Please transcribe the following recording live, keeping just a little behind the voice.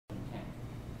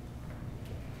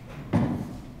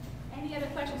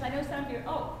questions. I know some of you,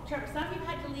 oh, Trevor, some of you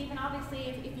had to leave, and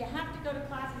obviously if you have to go to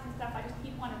classes and stuff, I just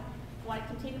want to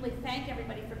continually thank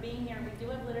everybody for being here. We do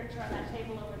have literature on that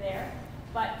table over there.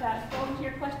 But go to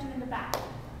your question in the back. I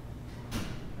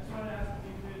just wanted to ask if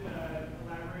you could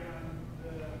elaborate on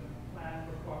the plan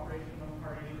for cooperation among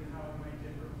parties and how it might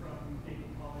differ from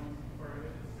taking callings, or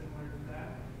if it's similar to that.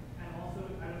 And also,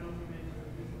 I don't know if you mentioned,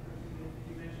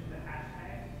 you mentioned the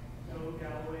hashtag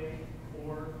 #GoGalloway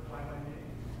or YYJ.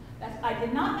 I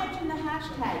did not mention the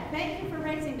hashtag. Thank you for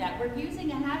raising that. We're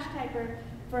using a hashtag for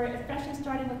especially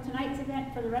starting with tonight's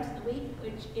event for the rest of the week,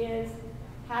 which is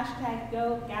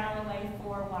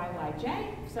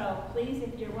 #GoGalloway4YYJ. So please,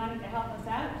 if you're wanting to help us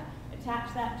out,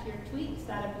 attach that to your tweets.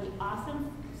 That would be awesome.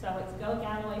 So it's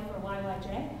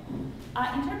 #GoGalloway4YYJ.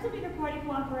 In terms of inter-party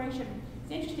cooperation,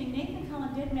 it's interesting. Nathan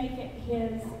Cullen did make it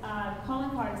his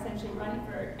calling card, essentially running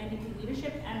for NDP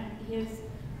leadership, and his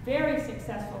very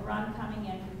successful run coming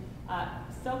in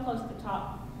so close to the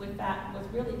top with that was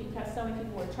really because so many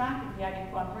people were attracted to the idea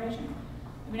of cooperation.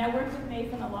 I mean, I worked with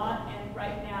Nathan a lot, and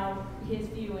right now his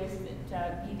view is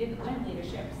that he didn't win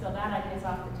leadership, so that idea is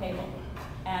off the table.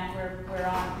 And we're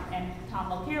on, and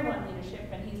Tom Mulcair won leadership,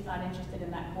 and he's not interested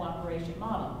in that cooperation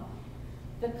model.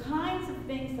 The kinds of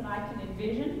things that I can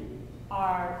envision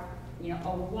are, a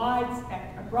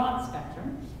broad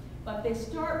spectrum, but they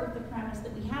start with the premise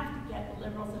that we have to get the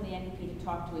Liberals and the NDP to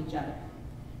talk to each other.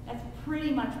 That's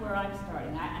pretty much where I'm starting.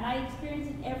 And I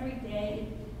experience it every day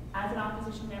as an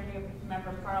opposition member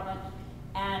of Parliament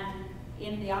and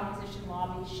in the opposition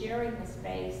lobby, sharing the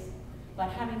space,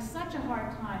 but having such a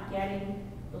hard time getting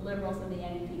the Liberals and the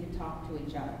NDP to talk to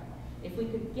each other. If we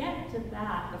could get to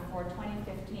that before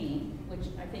 2015,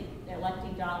 which I think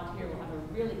electing Donald here will have a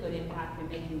really good impact in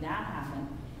making that happen,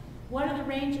 what are the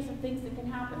ranges of things that can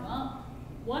happen? Well,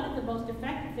 one of the most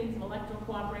effective things of electoral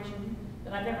cooperation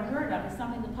that I've ever heard of is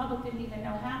something the public didn't even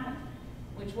know happened,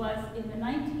 which was in the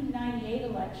 1998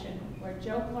 election where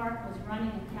Joe Clark was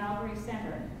running in Calgary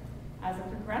Centre as a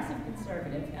progressive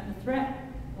conservative, and the threat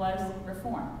was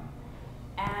reform.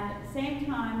 And at the same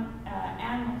time,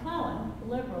 Anne McClellan, the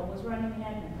Liberal, was running in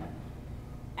Edmonton.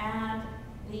 And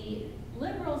the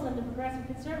Liberals and the progressive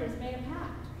conservatives made a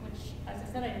pact, which, as I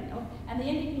said, I didn't know, and the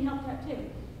NDP helped out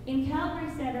too. In Calgary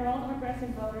Centre, all the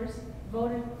progressive voters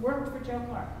worked for Joe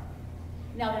Clark.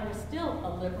 Now, there was still a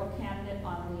Liberal candidate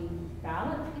on the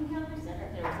ballot in Calgary Centre.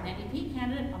 There was an NDP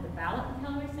candidate on the ballot in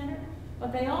Calgary Centre,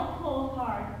 but they all pulled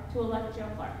hard to elect Joe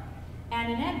Clark.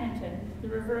 And in Edmonton, the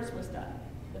reverse was done.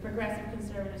 The progressive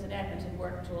conservatives in Edmonton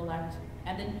worked to elect,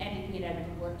 and the NDP in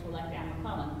Edmonton worked to elect Anne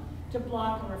McClellan to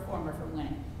block a reformer from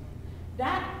winning.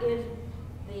 That is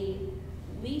the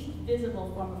least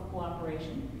visible form of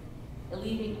cooperation,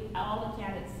 leaving all the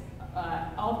candidates,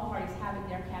 all the parties having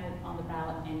their candidate on the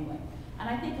ballot anyway. And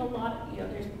I think a lot,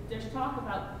 there's talk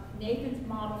about Nathan's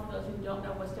model, for those who don't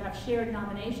know, was to have shared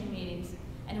nomination meetings,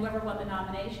 and whoever won the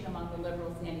nomination among the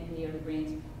Liberals, the NDP, or the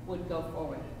Greens would go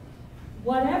forward.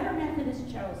 Whatever method is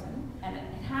chosen, and it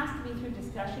has to be through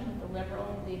discussion with the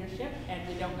Liberal leadership, and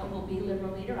we don't know who will be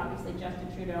Liberal leader. Obviously, Justin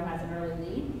Trudeau has an early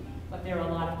lead, but there are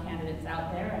a lot of candidates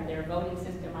out there, and their voting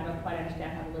system, I don't quite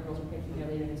understand how the Liberals are picking their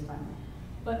leader this time.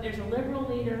 But there's a Liberal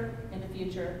leader in the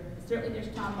future. Certainly there's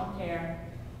Tom Mulcair.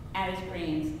 As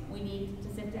Greens, we need to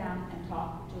sit down and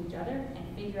talk to each other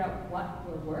and figure out what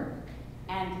will work.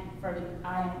 And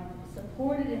I'm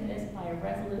supported in this by a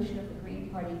resolution of the Green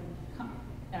Party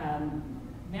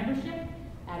membership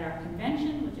at our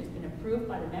convention, which has been approved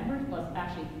by the members. Well, it's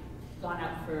actually gone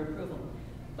out for approval.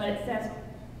 But it says,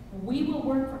 we will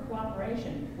work for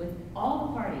cooperation with all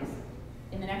the parties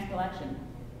in the next election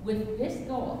with this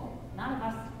goal, not of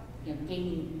us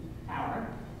gaining power,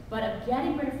 but of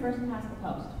getting rid of first past the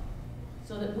post,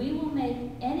 so that we will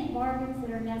make any bargains that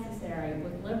are necessary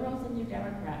with Liberals and New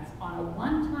Democrats on a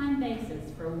one-time basis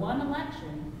for one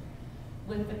election,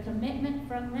 with the commitment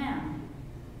from them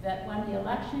that when the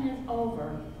election is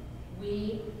over,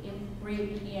 we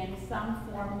bring in some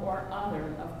form or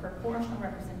other of proportional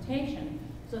representation,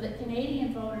 so that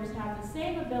Canadian voters have the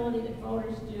same ability that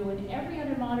voters do in every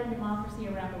other modern democracy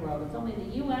around the world. It's only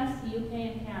the US, the UK,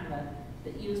 and Canada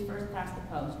that use first past the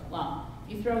post. Well,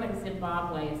 if you throw in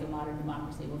Zimbabwe as a modern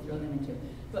democracy, we'll throw them in too.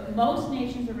 But most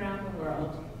nations around the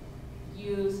world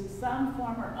use some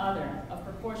form or other of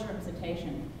proportional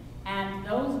representation. And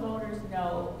those voters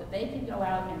know that they can go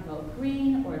out and vote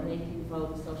Green, or they can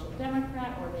vote Social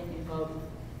Democrat, or they can vote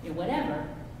whatever.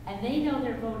 And they know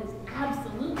their vote is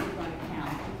absolutely going to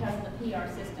count because of the PR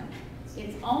system.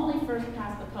 It's only first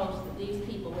past the post that leaves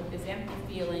people with this empty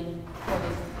feeling or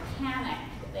this panic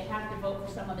that they have to vote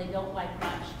for someone they don't like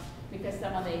much because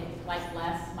someone they like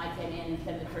less might get in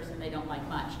instead of the person they don't like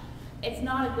much. it's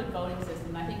not a good voting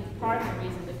system. I think it's part of the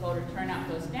reason the voter turnout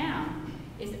goes down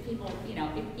is that people, you know,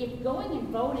 if going and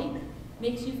voting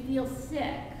makes you feel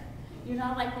sick, you're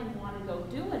not likely to want to go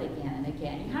do it again and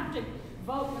again. You have to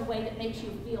vote in a way that makes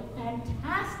you feel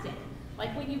fantastic.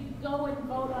 Like when you go and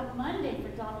vote on Monday for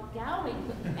Donald Galloway,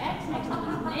 put an X next to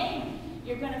his name,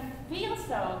 you're going to feel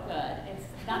so good. It's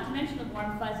not to mention the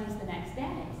warm fuzzies the next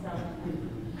day. So,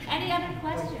 any other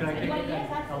questions? Anybody? Yes,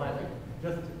 absolutely.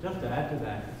 Just to add to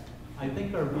that, I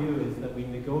think our view is that we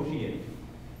negotiate.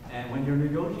 And when you're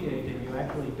negotiating, you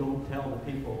actually don't tell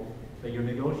the people that you're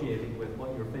negotiating with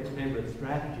what your favorite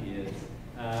strategy is,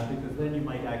 because then you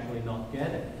might actually not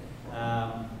get it.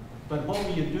 But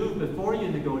what you do before you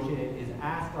negotiate is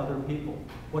ask other people,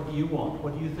 what do you want?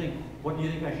 What do you think? What do you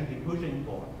think I should be pushing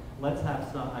for? Let's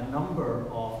have a number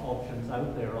of options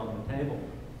out there on the table.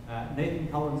 Nathan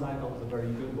Collins, I thought, was a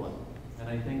very good one. And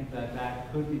I think that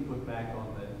that could be put back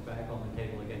on the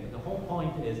table again. But the whole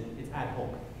point is it's ad hoc.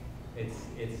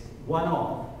 It's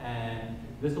one-off, and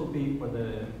this will be for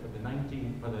the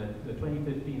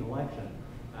 2015 election.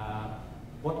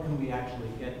 What can we actually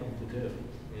get them to do?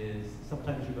 Is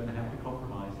sometimes you're going to have to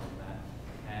compromise on that,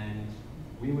 and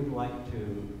we would like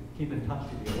to keep in touch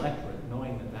with the electorate,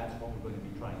 knowing that that's what we're going to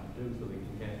be trying to do, so we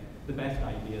can get the best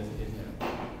ideas in there.